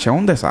Nicki Minaj es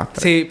un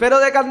desastre. Sí, pero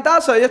de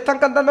cantazo, ellos están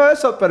cantando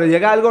eso, pero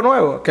llega algo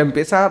nuevo, que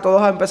empiezan a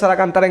todos a empezar a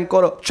cantar en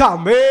coro,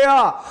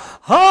 ¡chambea!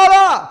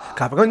 ¡Jala!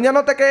 Cabrón, ya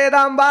no te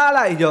quedan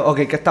balas. Y yo,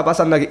 ok, ¿qué está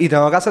pasando aquí? Y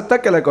tengo que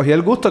aceptar que le cogí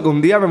el gusto que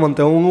un día me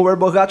monté en un Uber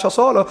gacho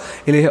solo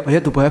y le dije,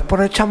 oye, ¿tú puedes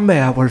poner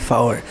chambea, por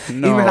favor?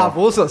 No. Y me la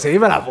puso, sí,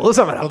 me la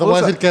puso. No te puedo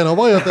decir que no,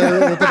 porque ellos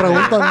te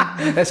preguntan.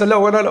 Eso es lo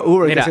bueno de los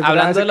Uber. Mira, que siempre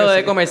hablando de hacen lo que de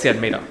sí. comercial,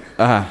 mira.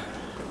 Ajá.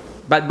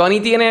 Bad Bunny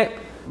tiene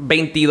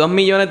 22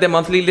 millones de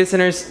monthly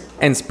listeners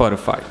en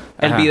Spotify.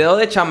 El Ajá. video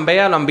de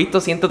Chambea lo han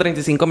visto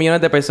 135 millones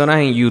de personas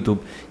en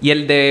YouTube. Y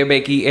el de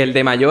Becky, el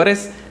de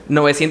mayores,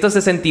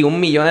 961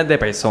 millones de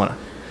personas.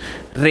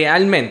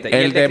 Realmente. Y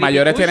El de Creepy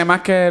mayores Kush, tiene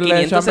más que el de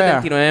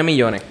 579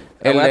 millones.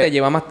 El Acuérdate, de-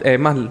 lleva más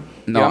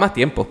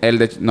tiempo.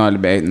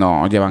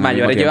 No, llevan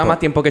Mayores el mismo lleva tiempo. más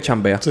tiempo que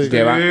Chambea. Sí.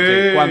 Llevan,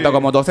 ¿cuánto?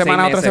 ¿Como 2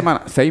 semanas o 3 meses.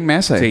 semanas? 6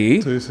 meses.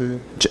 Sí.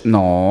 Sí.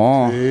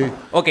 No. Sí.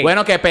 Ok.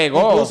 Bueno, que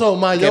pegó. Incluso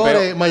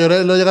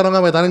mayores lo llegaron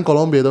a meter en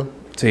Colombia y todo.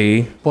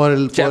 Sí. Por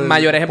el,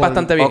 Mayores es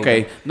bastante bien. Ok.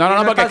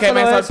 No, Y porque es que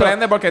me solo eso,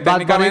 sorprende porque Bad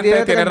Bunny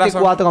técnicamente tiene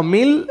razón.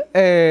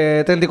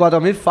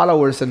 34,000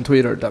 followers en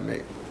Twitter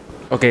también.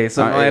 Ok,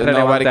 eso no es nobody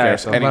relevante a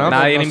cares. eso. Bueno,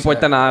 Nadie pues le no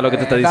importa sé. nada de lo que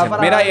tú estás Está diciendo.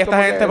 para- Mira, y esta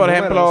como gente, que por números.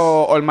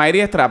 ejemplo, Almighty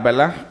es trap,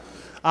 ¿verdad?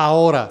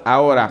 Ahora.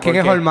 Ahora. ¿Quién ¿por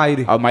es qué?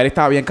 Almighty? Almighty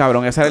estaba bien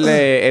cabrón. Ese es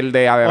el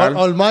de Aderal.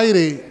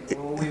 Almighty.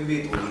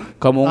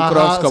 Como un Ajá,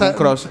 cross, o como sea, un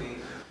cross.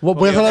 Voy a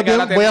Porque sonar yo sé que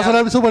bien, ahora voy a tenía-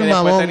 sonar super que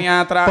después mamón.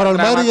 tenía Pero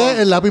Almighty drama es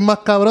el lápiz más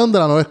cabrón de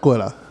la nueva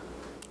escuela.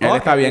 Él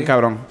está bien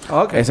cabrón.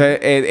 Ok. Ese,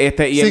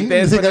 y Sin- él ni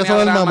después siquiera tenía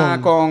sabe el drama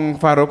mamón. con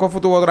Farruko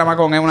tuvo drama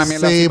con él, una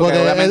mierda Sí, así, porque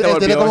él obviamente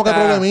tiene como que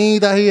esta-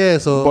 problemitas y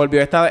eso.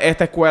 Volvió esta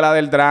escuela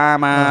del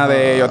drama,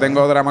 de yo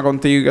tengo drama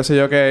contigo y qué sé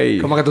yo qué.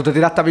 Y... Como que tú te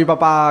tiraste a mi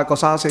papá,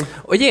 cosas así.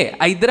 Oye,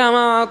 hay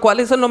drama.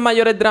 ¿Cuáles son los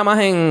mayores dramas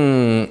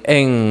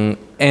en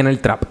el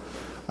trap?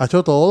 Ha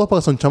hecho todos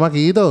porque son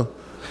chamaquitos.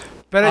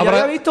 Pero yo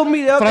Habrá- había visto un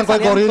video Franco que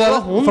el salían Gorila-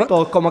 todos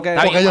juntos, como que...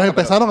 Está Porque bien, ellos pero-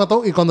 empezaron a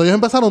todo. Y cuando ellos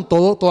empezaron,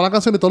 toda la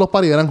canción y todos los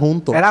paris eran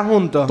juntos. Eran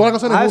juntos. Todas las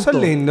canciones Eso es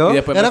juntos. lindo. Y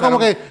después Era como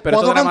que empezaron- pero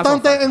 4 estos dramas son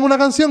cantantes en una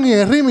canción y en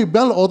el remix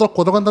vean los otros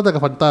 4 cantantes que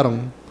faltaron.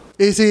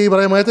 Y si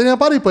Brian Mayer tenía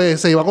party, pues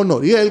se iba con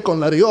Noriel, con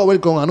Larry Over,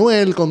 con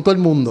Anuel, con todo el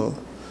mundo.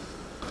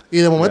 Y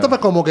de momento, pues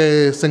como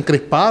que se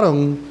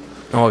encrisparon.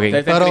 Ok.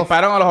 ¿Se Pero-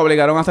 crisparon o los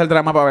obligaron a hacer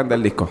drama para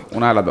vender discos?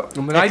 Una de las dos.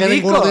 No hay Es que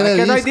ninguno disco, tiene es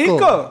que no hay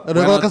disco. El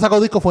único que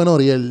sacó disco fue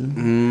Noriel.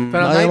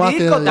 Pero no Nadie hay más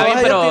disco. tiene- Está bien,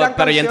 todos ellos tiran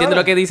pero yo entiendo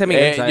lo que dice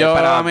Miguel. ¿sabes? Yo,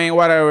 Para- I mean,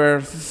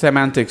 whatever,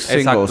 semantics,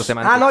 Exacto, singles.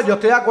 semantics. Ah, no, yo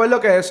estoy de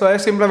acuerdo que eso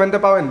es simplemente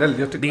para vender.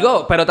 Yo estoy...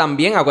 Digo, pero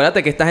también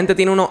acuérdate que esta gente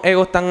tiene unos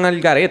egos tan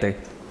al garete.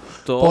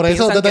 Todos Por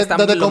eso, piensan que desde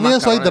están el los más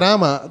comienzo hay cabrones.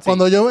 drama.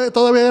 Cuando yo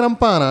todavía eran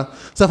pana,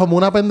 se formó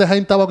una pendeja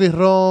en Tabaco y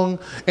Ron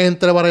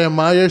entre Brian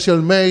Myers y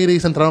Almighty,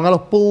 se entraron a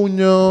los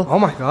puños. Oh,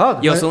 my God.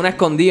 Y Ozuna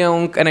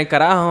escondido en el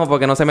carajo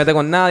porque no se mete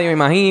con nadie, me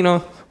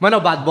imagino.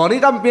 Bueno, Bad Bunny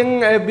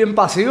también es bien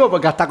pasivo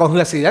porque hasta con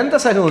Residente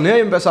se reunió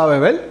y empezó a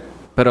beber.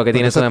 Pero ¿qué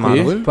tiene eso de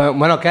malo? cool. Pues,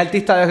 bueno, ¿qué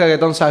artista de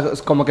reggaetón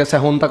como que se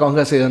junta con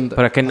Residente?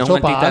 Pero es que no es Macho,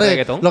 un artista de pare.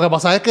 reggaetón. Lo que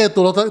pasa es que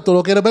tú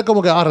lo quieres ver como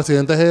que,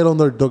 Residente es el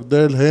underdog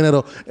del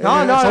género. No,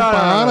 Son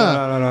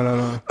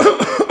panas.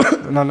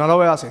 no, no lo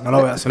veo así, no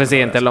lo veo así.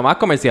 Presidente es lo más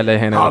comercial del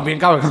género. No, bien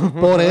cabrón.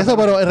 Por eso,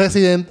 pero el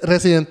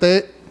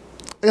Residente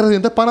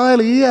es pana de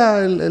Elías,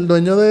 el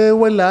dueño de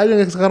Well Lion,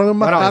 que sacaron en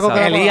Bueno, Macaco. que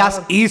era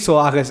Elías hizo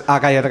a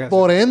Calle 13.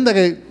 Por ende,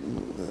 que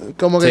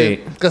Como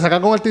que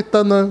sacan con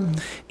artistas, ¿no?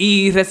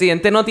 Y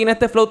Residente no tiene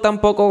este flow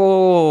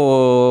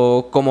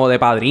tampoco como de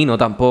Padrino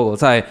tampoco,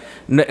 ¿sabes?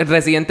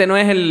 Residente no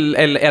es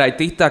el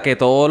artista que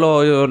todos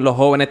los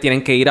jóvenes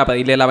tienen que ir a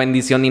pedirle la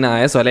bendición ni nada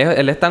de eso.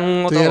 Él es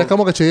tan... Sí, él es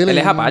como que chile. Él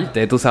es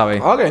aparte, tú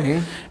sabes. Ok.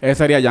 Ese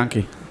sería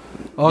Yankee.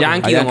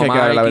 Yankee, Hay Don que darle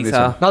la Omar,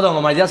 bendición. quizás. No, Don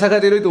Omar ya se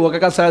retiró y tuvo que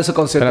cancelar su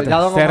concierto. Espérate,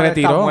 Ya Don ¿se Omar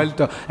retiró? está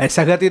muerto. Él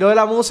se retiró de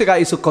la música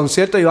y sus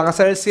conciertos iban a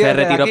ser el cierre Se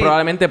retiró de aquí.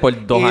 probablemente por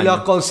 2 Y años. los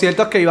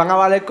conciertos que iban a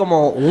valer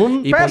como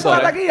un Y por peso la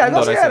dólar, taquilla, algo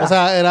así dólar, era. O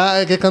sea,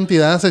 era... ¿Qué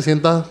cantidad?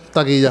 600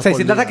 taquillas. 600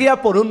 por día. taquillas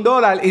por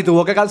 $1 y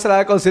tuvo que cancelar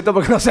el concierto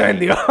porque no se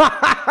vendió.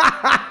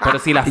 Pero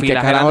si las ¿Y qué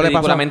filas eran carajo le pasó?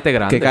 ridículamente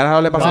grandes. ¿Qué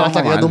carajo le pasó Para a las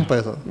Don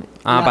taquillas de Omar? $1.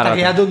 Las para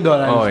taquillas de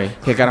 $1. Oye.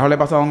 ¿Qué carajo le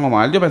pasó a Don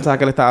Omar? Yo pensaba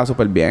que él estaba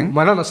súper bien.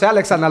 Bueno, no sé,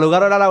 Alexandra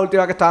Lugaro era la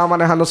última que estaba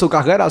manejando su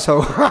carrera.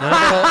 So.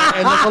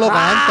 Él no solo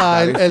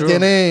canta, él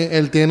tiene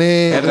El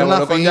una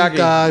revolú con Jackie,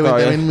 finca y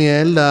todavía. 20.000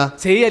 mierda.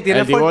 Sí, él tiene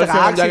El Ford divorcio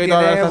con Tracks y Jackie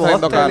todavía tiene está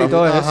saliendo Boston y caro.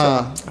 todo eso.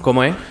 Ajá.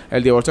 ¿Cómo es?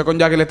 El divorcio con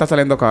Jackie le está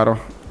saliendo caro.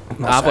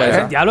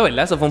 Pues ya lo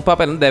verdad. Eso fue un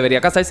papel. Debería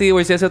casarse y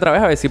divorciarse otra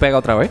vez a ver si pega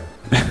otra vez.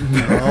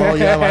 No,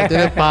 ya, man,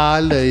 tiene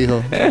par de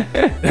hijos.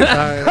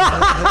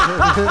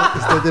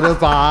 Usted tiene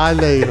par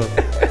de hijos.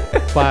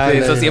 Par Sí, de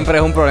eso hijos. siempre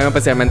es un problema,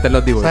 especialmente en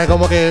los O divorcios. sea,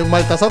 como que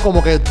Maltasar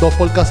como que 2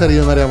 por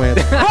caserío en área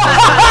media.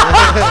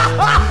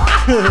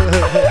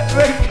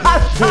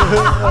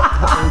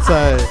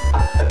 ¿Sabes?